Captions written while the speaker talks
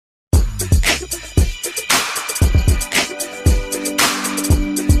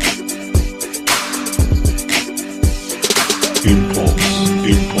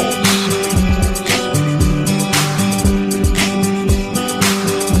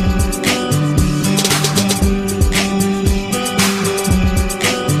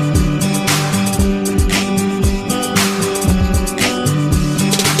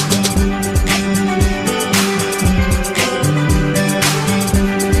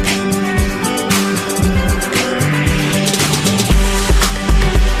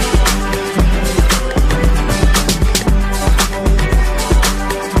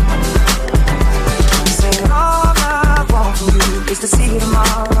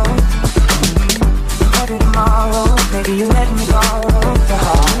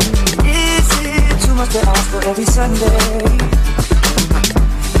every Sunday.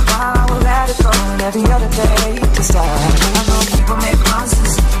 While we're at it on every other day to start. I know people make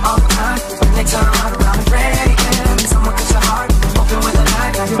promises all the time, and they turn around and break them. Someone cut your heart open with a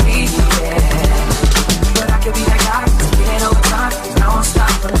knife, now you're bleeding. But I could be that guy to get it over time. I won't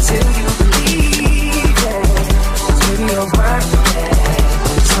stop until you believe it. 'Cause baby, you're worth it.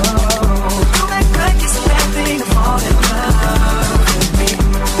 So don't act like it's a bad thing to fall in love with me.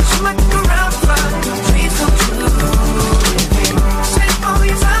 You might look around and find your dreams come true with me. Spend all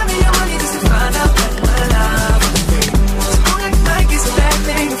your time and your money just to find out that we're love with me. So don't act like it's a bad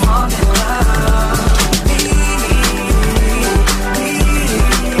thing to fall in love with me.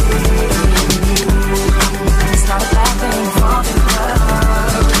 It's not a bad thing to fall in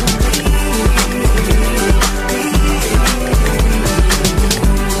love with me.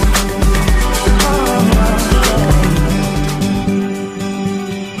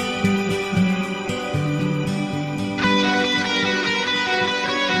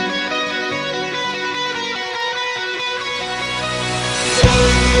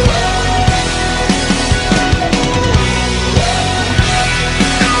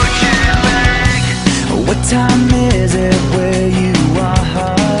 What time is it where you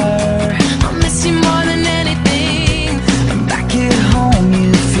are? I miss you more than anything. Back at home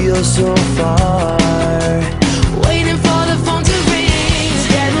you feel so far. Waiting for the phone to ring.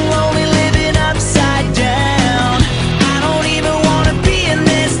 Getting lonely living upside down. I don't even wanna be in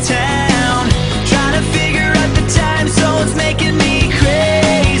this town. Trying to figure out the time zones making me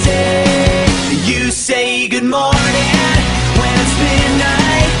crazy. You say good morning when it's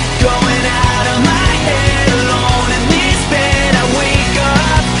midnight. Going out of my head alone in this bed. I wake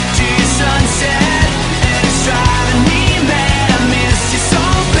up to your sunset and it's driving me mad. I miss you so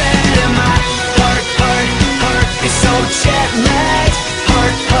bad and my heart is so jet lagged.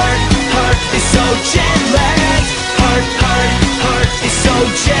 Heart is so jet lagged. Heart is so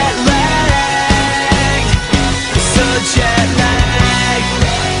jet lagged. It's so jet lagged.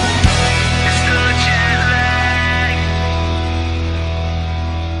 It's so jet lagged.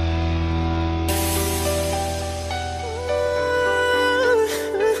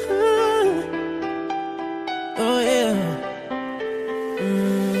 Oh yeah.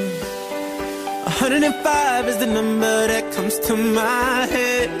 105 is the number that comes to my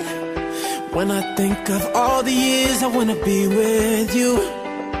head when I think of all the years I wanna be with you.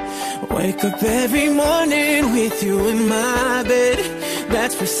 Wake up every morning with you in my bed.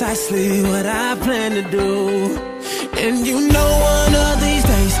 That's precisely what I plan to do. And you know one of these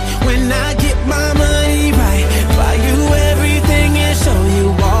days when I get my money right, buy you everything and show you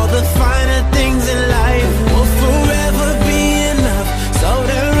all the finer things in life. We'll forever be in love, so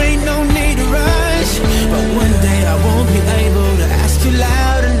there ain't no need to rush. But one day I won't be able to ask you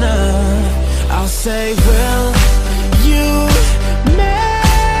loud enough. I'll say, will you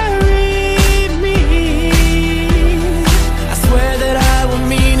marry me? I swear that I will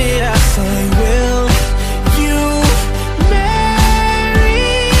mean it. I say, will you marry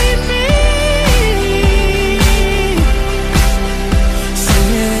me?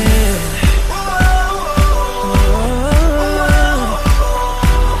 Sing it.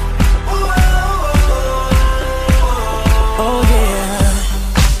 Oh yeah.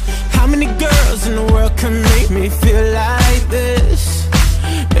 How many girls in the world can make me feel like this?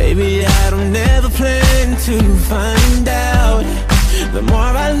 Baby, I don't ever plan to find out. The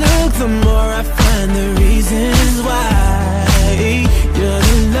more I look, the more I find the reasons why you're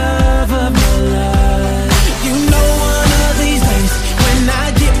the love of my life. You know one of these days when I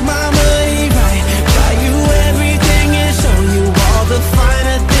get my money right, buy you everything and show you all the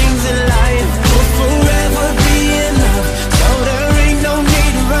finer things in life. We'll forever be in love, so there ain't no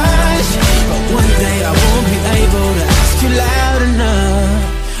need to rush. But one day I won't be able to ask you loud enough.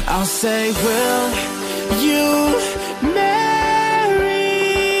 I'll say, will you marry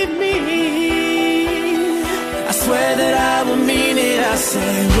me? I swear that I will mean it. I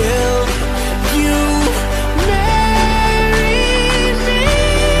say, will you marry me?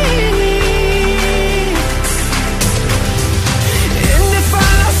 And if I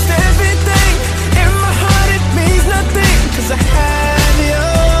lost everything in my heart, it means nothing. 'Cause I have you,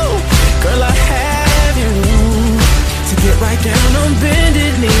 girl, I have you. To get right down on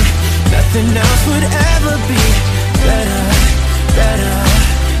bended knee, nothing else would ever be better.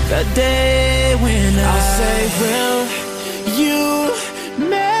 The day when I'll say, will you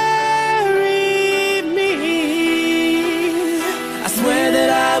marry me? I swear that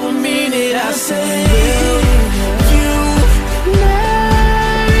I will mean it. I say, will you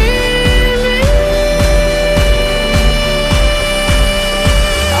marry me?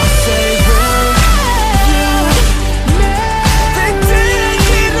 I'll say, will you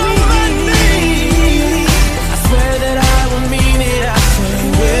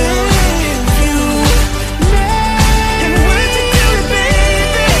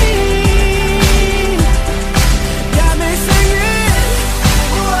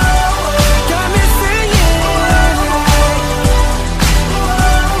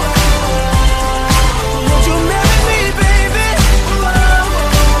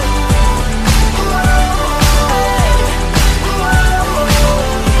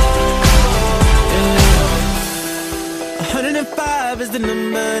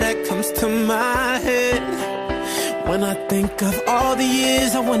number that comes to my head when I think of all the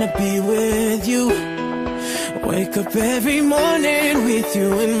years I wanna be with you. Wake up every morning with you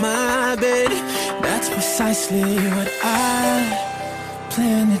in my bed. That's precisely what I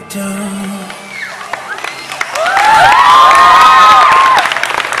plan to do.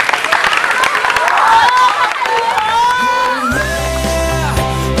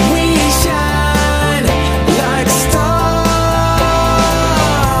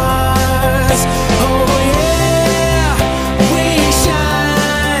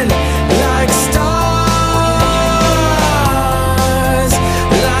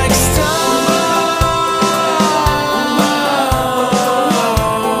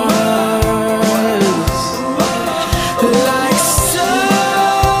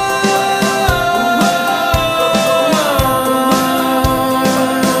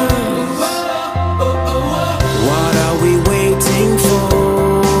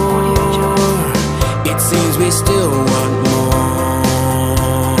 Still want more.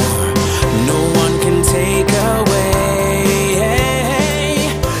 No one can take